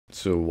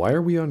So why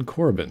are we on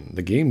Korriban?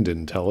 The game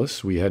didn't tell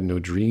us. We had no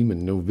dream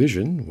and no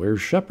vision.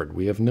 Where's Shepard?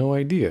 We have no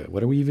idea.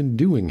 What are we even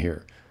doing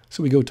here?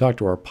 So we go talk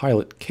to our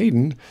pilot,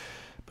 Caden,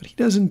 but he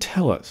doesn't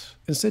tell us.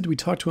 Instead, we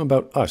talk to him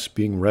about us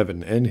being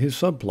Revan and his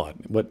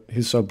subplot, what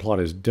his subplot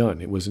has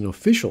done. It was an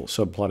official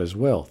subplot as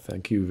well.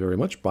 Thank you very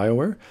much,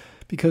 BioWare,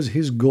 because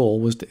his goal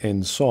was to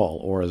end Saul,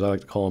 or as I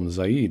like to call him,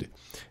 Zaid.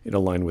 It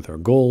aligned with our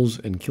goals,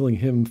 and killing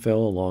him fell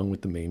along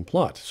with the main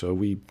plot, so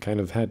we kind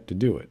of had to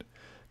do it.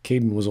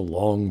 Caden was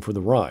along for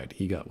the ride.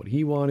 He got what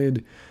he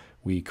wanted.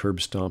 We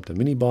curb-stomped a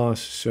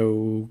mini-boss,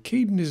 so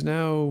Caden is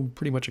now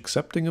pretty much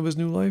accepting of his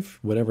new life,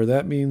 whatever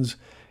that means,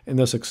 and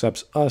thus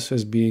accepts us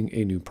as being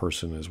a new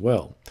person as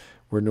well.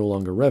 We're no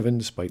longer Revan,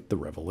 despite the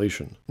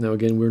revelation. Now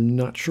again, we're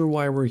not sure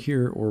why we're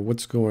here or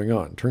what's going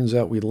on. Turns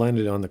out we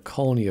landed on the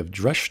colony of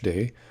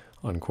Dreshde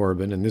on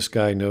Korriban, and this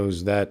guy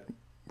knows that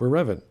we're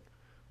Revan.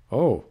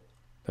 Oh,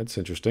 that's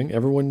interesting.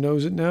 Everyone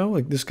knows it now?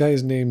 Like, this guy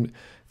is named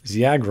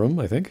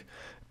Ziagram, I think.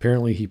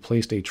 Apparently he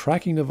placed a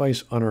tracking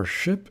device on our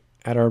ship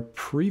at our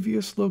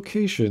previous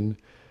location,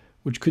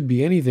 which could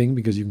be anything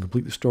because you can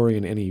complete the story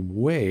in any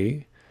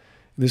way.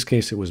 In this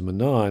case, it was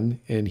Manon,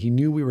 and he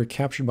knew we were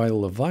captured by the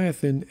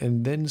Leviathan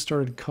and then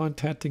started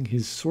contacting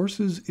his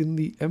sources in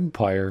the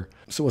Empire.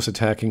 So us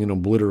attacking and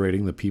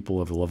obliterating the people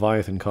of the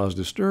Leviathan caused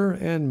a stir,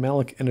 and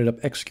Malak ended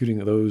up executing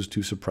those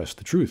to suppress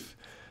the truth.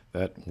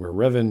 That we're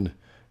Revan,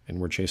 and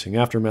we're chasing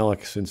after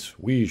Malak since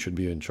we should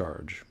be in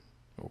charge.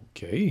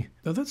 Okay.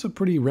 Now that's a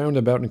pretty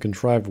roundabout and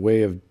contrived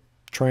way of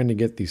trying to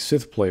get the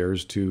Sith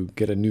players to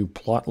get a new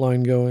plot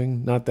line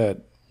going. Not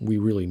that we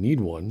really need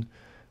one,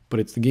 but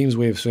it's the game's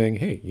way of saying,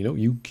 hey, you know,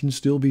 you can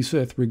still be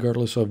Sith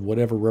regardless of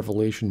whatever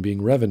revelation being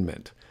Revan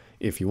meant,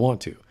 if you want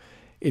to.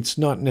 It's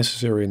not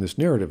necessary in this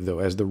narrative, though,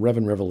 as the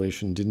Revan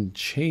revelation didn't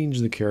change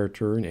the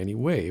character in any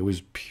way. It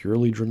was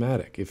purely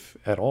dramatic, if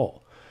at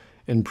all.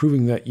 And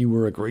proving that you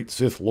were a great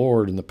Sith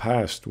Lord in the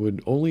past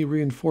would only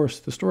reinforce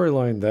the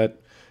storyline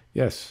that,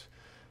 yes,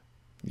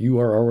 you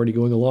are already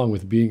going along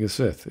with being a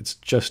Sith. It's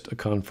just a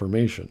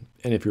confirmation.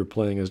 And if you're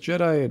playing as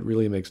Jedi, it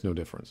really makes no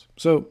difference.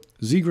 So,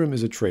 Ziagram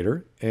is a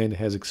traitor and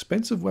has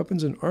expensive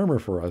weapons and armor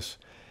for us,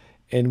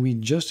 and we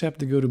just have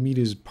to go to meet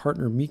his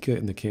partner Mika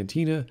in the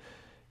cantina,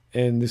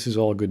 and this is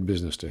all good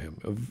business to him.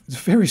 A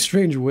very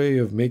strange way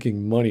of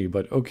making money,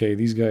 but okay,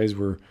 these guys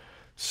were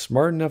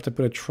smart enough to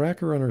put a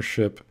tracker on our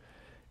ship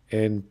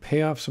and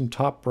pay off some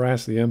top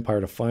brass of the Empire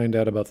to find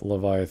out about the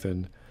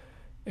Leviathan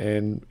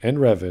and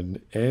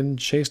Revan, and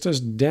chased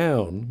us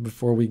down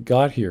before we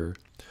got here,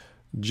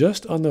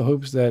 just on the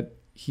hopes that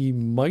he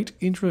might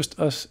interest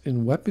us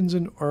in weapons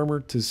and armor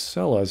to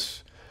sell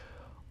us,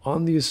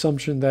 on the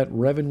assumption that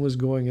Revan was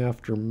going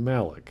after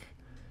Malak.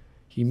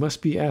 He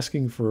must be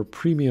asking for a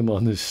premium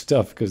on this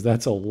stuff, because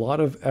that's a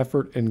lot of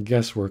effort and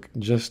guesswork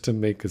just to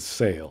make a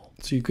sale.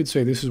 So you could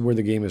say this is where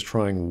the game is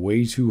trying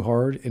way too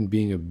hard and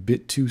being a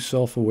bit too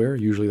self-aware.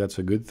 Usually that's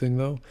a good thing,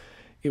 though.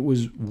 It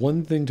was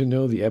one thing to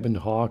know the Ebon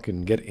Hawk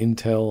and get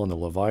intel on the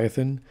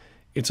Leviathan.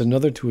 It's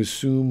another to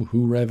assume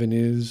who Revan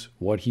is,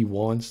 what he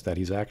wants, that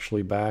he's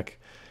actually back,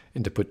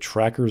 and to put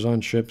trackers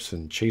on ships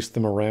and chase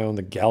them around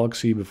the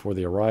galaxy before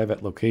they arrive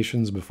at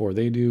locations before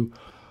they do,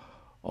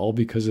 all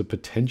because of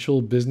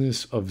potential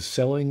business of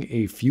selling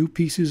a few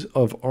pieces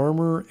of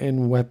armor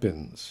and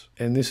weapons.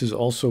 And this is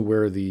also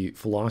where the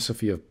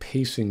philosophy of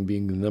pacing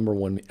being the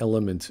 #1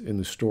 element in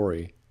the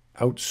story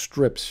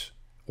outstrips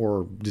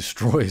or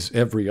destroys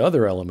every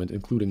other element,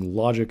 including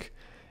logic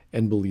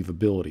and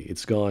believability.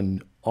 It's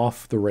gone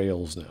off the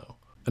rails now.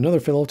 Another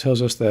fellow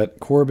tells us that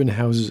Korriban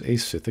houses a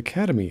Sith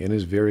Academy and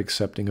is very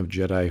accepting of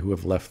Jedi who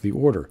have left the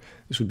Order.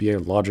 This would be a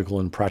logical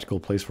and practical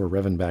place for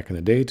Revan back in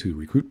the day to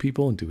recruit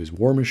people into his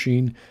war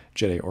machine,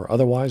 Jedi or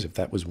otherwise, if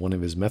that was one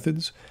of his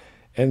methods.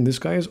 And this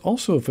guy is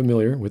also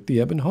familiar with the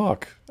Ebon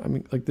Hawk. I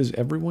mean, like, does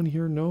everyone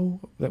here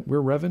know that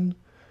we're Revan?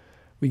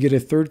 We get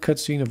a third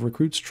cutscene of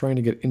recruits trying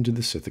to get into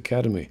the Sith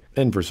Academy.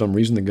 And for some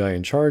reason, the guy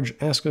in charge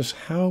asks us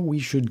how we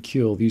should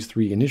kill these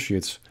 3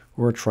 initiates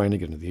who are trying to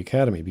get into the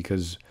Academy,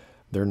 because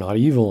they're not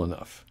evil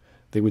enough.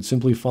 They would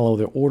simply follow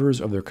the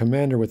orders of their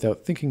commander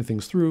without thinking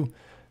things through,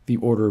 the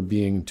order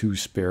being to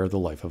spare the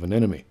life of an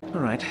enemy.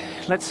 All right,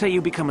 let's say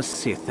you become a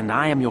Sith and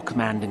I am your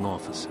commanding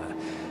officer.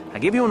 I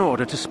give you an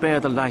order to spare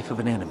the life of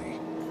an enemy.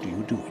 Do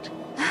you do it?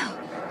 Oh,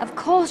 of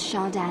course,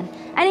 Shaldan.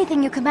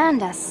 Anything you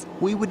command us.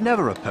 We would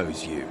never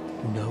oppose you.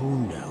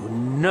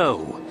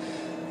 No.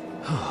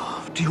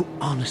 Oh, do you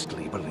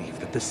honestly believe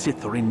that the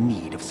Sith are in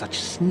need of such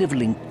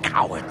sniveling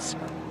cowards?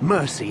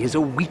 Mercy is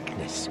a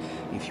weakness.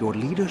 If your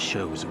leader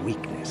shows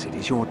weakness, it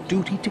is your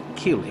duty to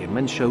kill him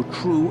and show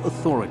true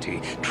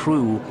authority,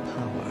 true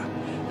power.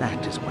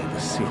 That is why the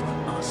Sith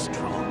are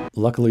strong.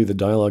 Luckily, the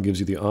dialogue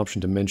gives you the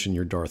option to mention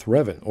your Darth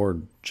Revan,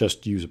 or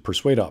just use a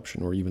persuade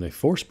option, or even a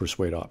force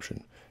persuade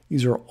option.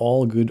 These are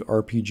all good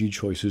RPG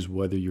choices,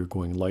 whether you're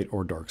going light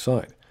or dark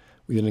side.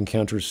 We then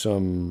encounter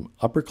some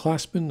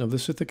upperclassmen of the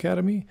Sith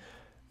Academy.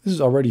 This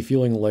is already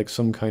feeling like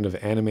some kind of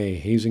anime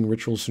hazing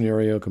ritual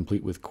scenario,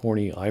 complete with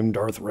corny "I'm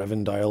Darth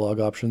Revan" dialogue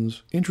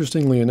options.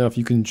 Interestingly enough,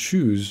 you can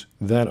choose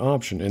that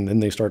option, and then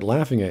they start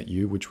laughing at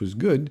you, which was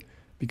good,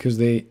 because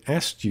they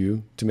asked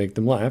you to make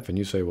them laugh, and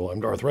you say, well,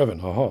 I'm Darth Revan,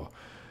 haha,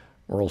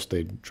 or else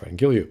they'd try and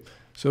kill you.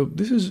 So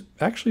this is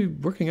actually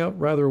working out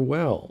rather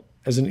well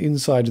as an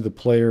insight to the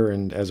player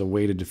and as a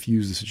way to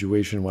diffuse the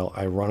situation while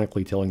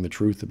ironically telling the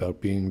truth about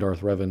being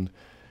Darth Revan.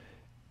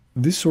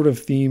 This sort of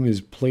theme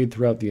is played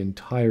throughout the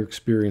entire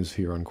experience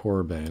here on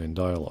Korriban in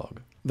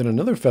dialogue. Then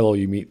another fellow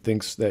you meet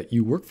thinks that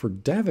you work for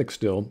Davik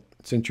still,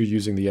 since you're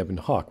using the Ebon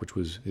Hawk, which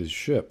was his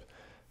ship.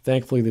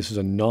 Thankfully, this is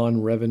a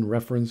non-Revan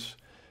reference,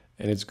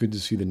 and it's good to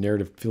see the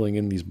narrative filling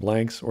in these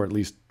blanks, or at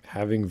least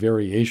having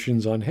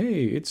variations on,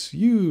 hey, it's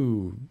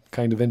you,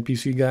 kind of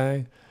NPC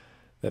guy,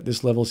 that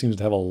this level seems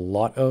to have a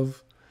lot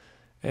of.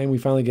 And we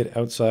finally get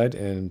outside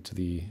and to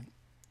the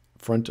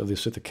front of the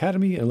Sith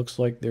Academy, and it looks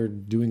like they're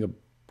doing a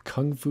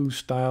Kung Fu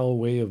style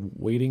way of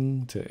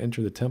waiting to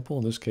enter the temple.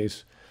 In this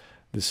case,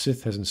 the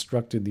Sith has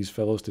instructed these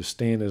fellows to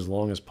stand as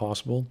long as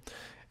possible,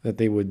 that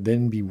they would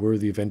then be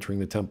worthy of entering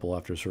the temple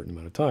after a certain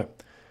amount of time.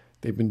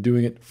 They've been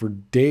doing it for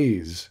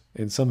days,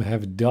 and some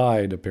have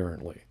died,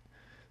 apparently.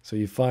 So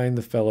you find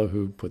the fellow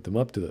who put them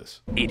up to this.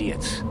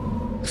 Idiots.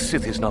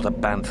 Sith is not a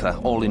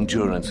bantha, all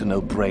endurance and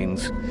no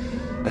brains.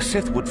 A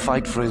Sith would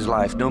fight for his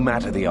life, no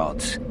matter the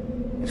odds.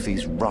 If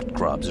these rot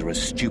grubs are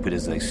as stupid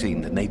as they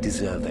seem, then they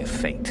deserve their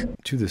fate.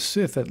 To the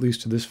Sith, at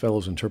least to this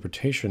fellow's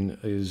interpretation,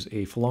 is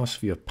a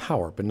philosophy of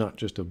power, but not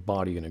just of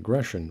body and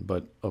aggression,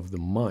 but of the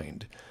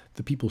mind.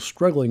 The people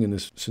struggling in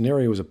this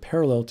scenario is a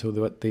parallel to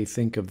what they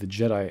think of the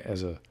Jedi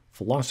as a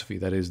philosophy,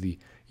 that is, the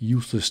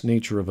useless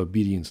nature of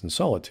obedience and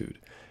solitude,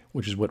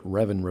 which is what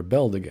Revan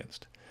rebelled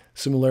against.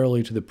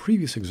 Similarly to the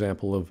previous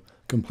example of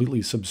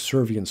completely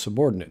subservient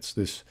subordinates,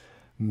 this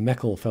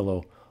Mekkel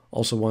fellow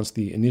also wants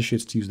the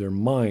initiates to use their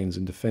minds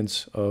in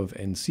defense of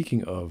and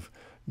seeking of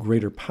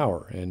greater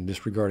power and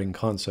disregarding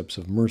concepts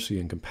of mercy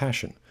and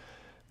compassion.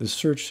 The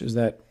search is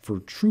that for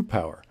true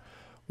power,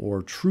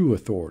 or true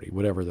authority,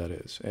 whatever that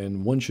is,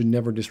 and one should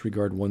never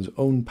disregard one's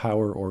own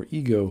power or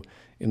ego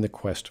in the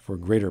quest for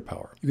greater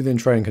power. You can then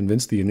try and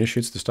convince the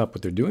initiates to stop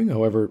what they're doing.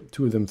 However,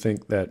 two of them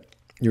think that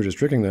you're just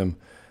tricking them,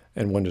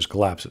 and one just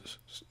collapses.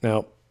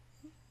 Now,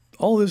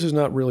 all this is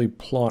not really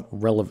plot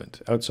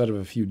relevant, outside of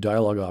a few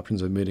dialogue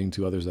options admitting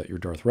to others that you're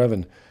Darth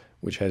Revan,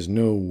 which has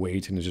no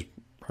weight and is just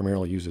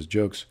primarily used as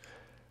jokes,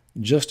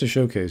 just to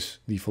showcase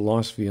the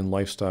philosophy and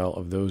lifestyle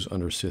of those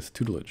under Sith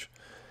tutelage.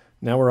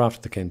 Now we're off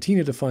to the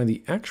cantina to find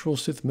the actual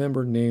Sith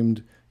member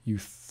named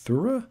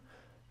Yuthura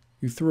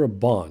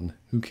Bon,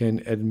 who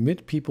can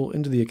admit people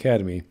into the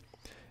academy,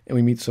 and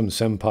we meet some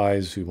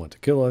senpais who want to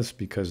kill us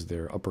because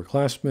they're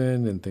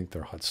upperclassmen and think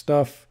they're hot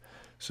stuff.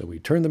 So we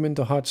turn them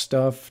into hot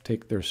stuff,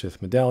 take their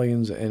Sith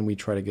medallions, and we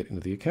try to get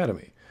into the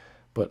academy.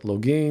 But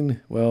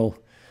Loghain, well,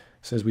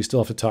 says we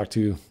still have to talk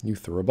to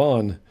Yuthura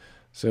Bon,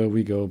 so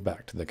we go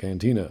back to the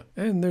cantina.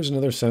 And there's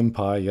another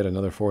senpai, yet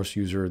another Force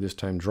user, this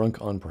time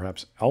drunk on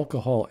perhaps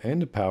alcohol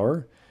and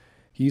power.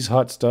 He's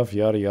hot stuff,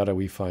 yada yada,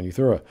 we find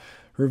Yuthura.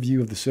 Her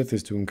view of the Sith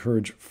is to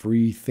encourage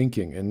free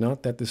thinking, and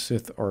not that the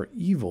Sith are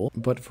evil,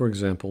 but for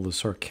example, the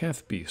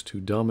Sarkath beast who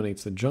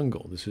dominates the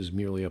jungle. This is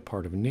merely a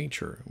part of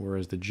nature,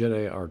 whereas the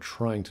Jedi are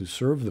trying to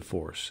serve the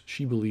Force.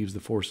 She believes the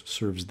Force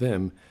serves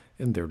them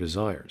and their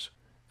desires.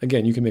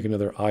 Again, you can make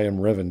another I am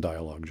Revan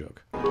dialogue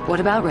joke.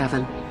 What about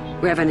Revan?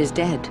 Revan is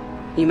dead.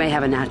 You may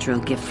have a natural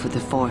gift for the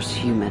Force,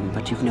 human,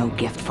 but you've no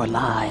gift for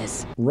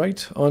lies.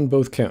 Right on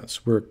both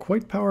counts. We're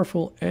quite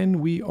powerful and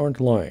we aren't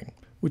lying,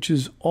 which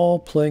is all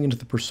playing into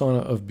the persona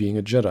of being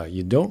a Jedi.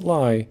 You don't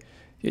lie,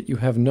 yet you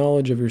have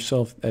knowledge of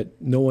yourself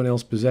that no one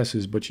else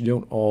possesses, but you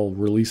don't all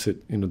release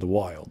it into the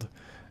wild,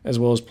 as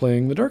well as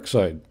playing the dark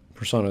side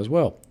persona as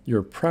well.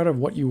 You're proud of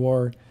what you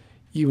are,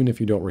 even if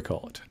you don't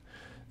recall it.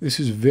 This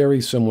is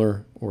very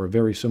similar, or a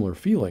very similar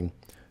feeling,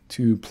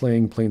 to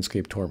playing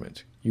Planescape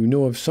Torment. You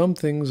know of some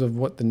things of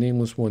what the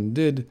Nameless one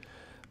did,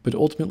 but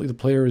ultimately the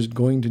player is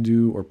going to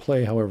do or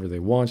play however they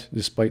want,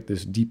 despite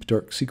this deep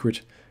dark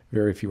secret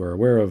very few are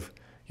aware of.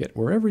 Yet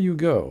wherever you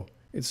go,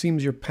 it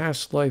seems your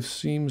past life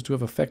seems to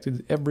have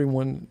affected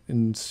everyone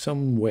in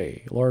some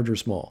way, large or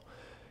small.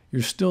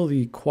 You're still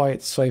the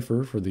quiet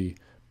cipher for the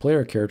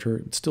player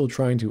character, still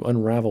trying to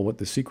unravel what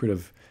the secret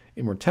of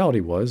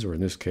immortality was, or in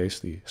this case,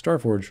 the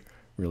Starforge,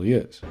 really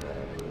is.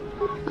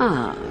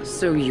 Ah,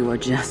 so you are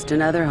just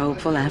another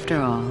hopeful after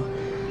all.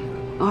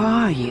 Or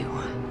are you?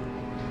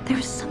 There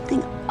is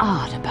something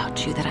odd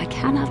about you that I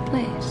cannot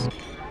place.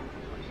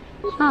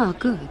 Ah,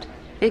 good.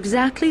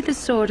 Exactly the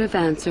sort of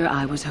answer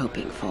I was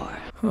hoping for.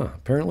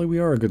 Apparently we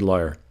are a good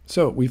liar.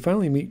 So, we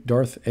finally meet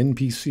Darth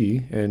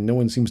NPC, and no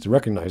one seems to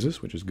recognize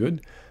us, which is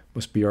good.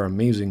 Must be our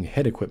amazing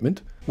head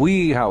equipment.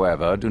 We,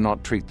 however, do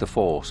not treat the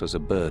Force as a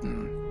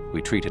burden.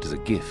 We treat it as a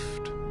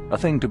gift, a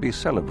thing to be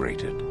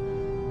celebrated.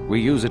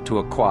 We use it to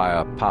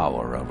acquire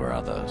power over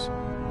others.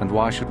 And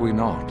why should we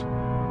not?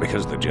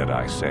 Because the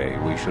Jedi say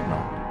we should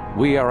not.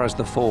 We are as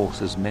the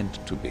Force is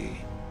meant to be.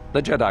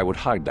 The Jedi would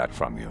hide that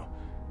from you.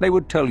 They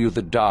would tell you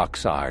the dark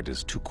side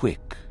is too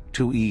quick,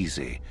 too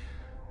easy.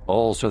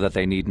 all so that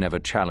they need never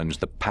challenge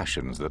the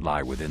passions that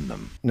lie within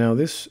them. Now,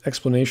 this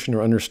explanation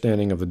or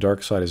understanding of the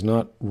dark side is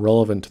not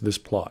relevant to this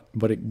plot,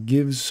 but it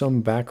gives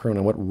some background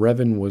on what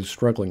Revan was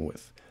struggling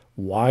with,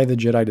 why the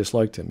Jedi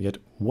disliked him, yet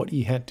what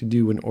he had to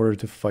do in order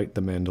to fight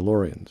the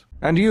Mandalorians.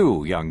 And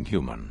you, young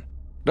human,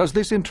 does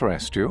this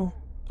interest you?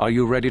 Are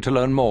you ready to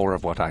learn more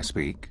of what I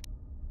speak?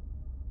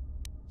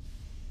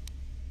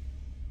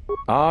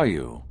 Are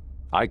you?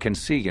 I can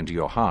see into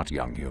your heart,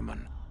 young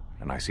human,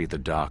 and I see the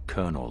dark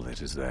kernel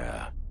that is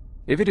there.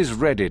 If it is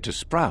ready to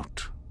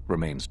sprout,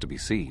 remains to be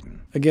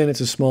seen. Again,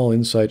 it's a small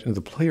insight into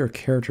the player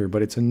character,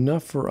 but it's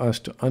enough for us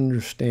to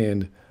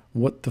understand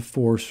what the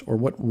Force or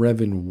what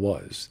Revan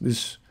was.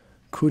 This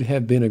could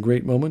have been a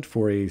great moment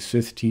for a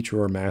Sith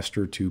teacher or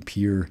master to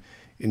peer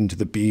into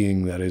the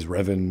being that is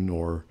Revan,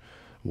 or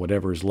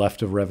whatever is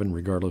left of Revan,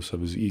 regardless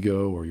of his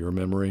ego or your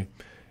memory.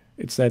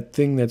 It's that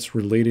thing that's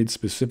related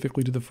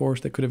specifically to the Force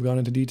that could have gone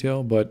into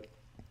detail, but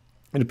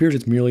it appears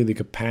it's merely the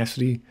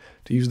capacity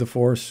to use the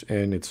Force,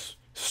 and it's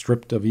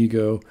stripped of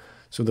ego.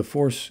 So the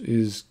Force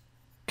is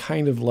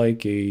kind of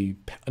like an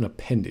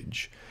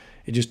appendage.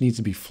 It just needs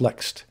to be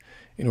flexed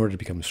in order to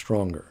become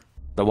stronger.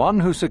 The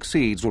one who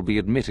succeeds will be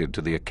admitted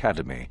to the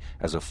Academy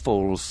as a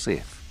full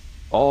Sith.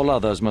 All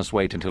others must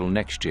wait until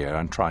next year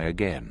and try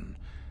again,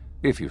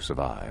 if you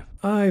survive.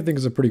 I think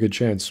it's a pretty good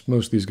chance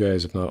most of these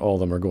guys, if not all of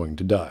them, are going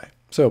to die.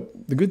 So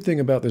the good thing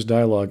about this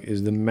dialogue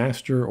is the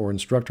master or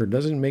instructor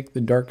doesn't make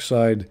the dark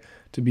side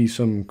to be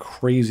some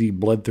crazy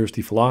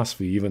bloodthirsty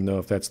philosophy, even though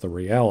if that's the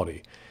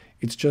reality.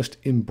 It's just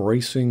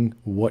embracing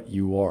what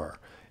you are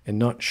and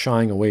not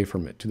shying away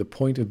from it, to the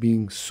point of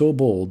being so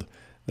bold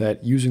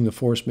that using the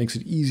Force makes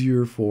it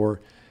easier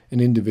for an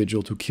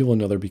individual to kill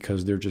another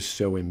because they're just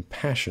so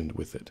impassioned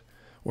with it,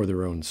 or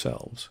their own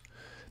selves.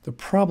 The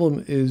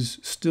problem is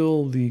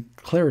still the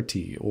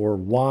clarity, or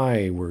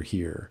why we're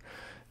here.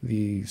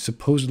 The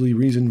supposedly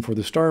reason for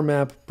the star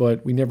map,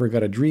 but we never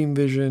got a dream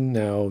vision.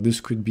 Now,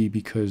 this could be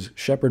because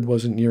Shepard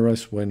wasn't near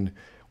us when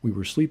we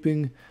were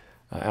sleeping.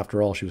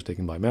 After all, she was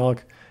taken by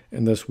Malak,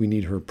 and thus we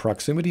need her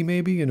proximity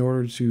maybe in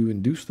order to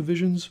induce the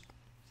visions.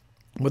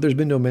 But there's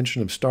been no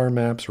mention of star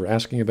maps or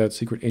asking about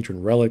secret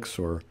ancient relics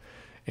or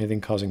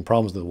anything causing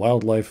problems to the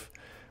wildlife.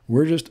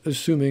 We're just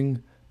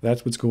assuming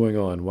that's what's going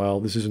on. While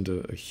this isn't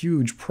a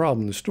huge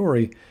problem in the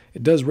story,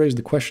 it does raise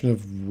the question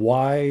of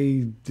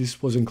why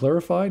this wasn't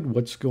clarified,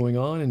 what's going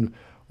on, and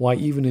why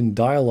even in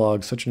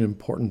dialogue such an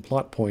important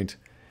plot point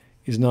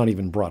is not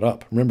even brought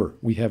up. Remember,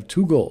 we have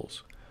two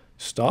goals.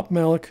 Stop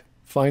Malak,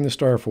 find the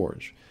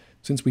Starforge.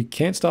 Since we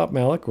can't stop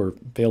Malak, or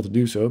fail to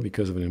do so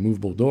because of an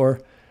immovable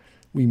door,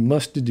 we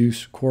must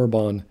deduce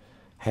Korriban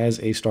has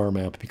a star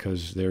map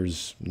because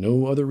there's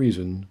no other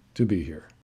reason to be here.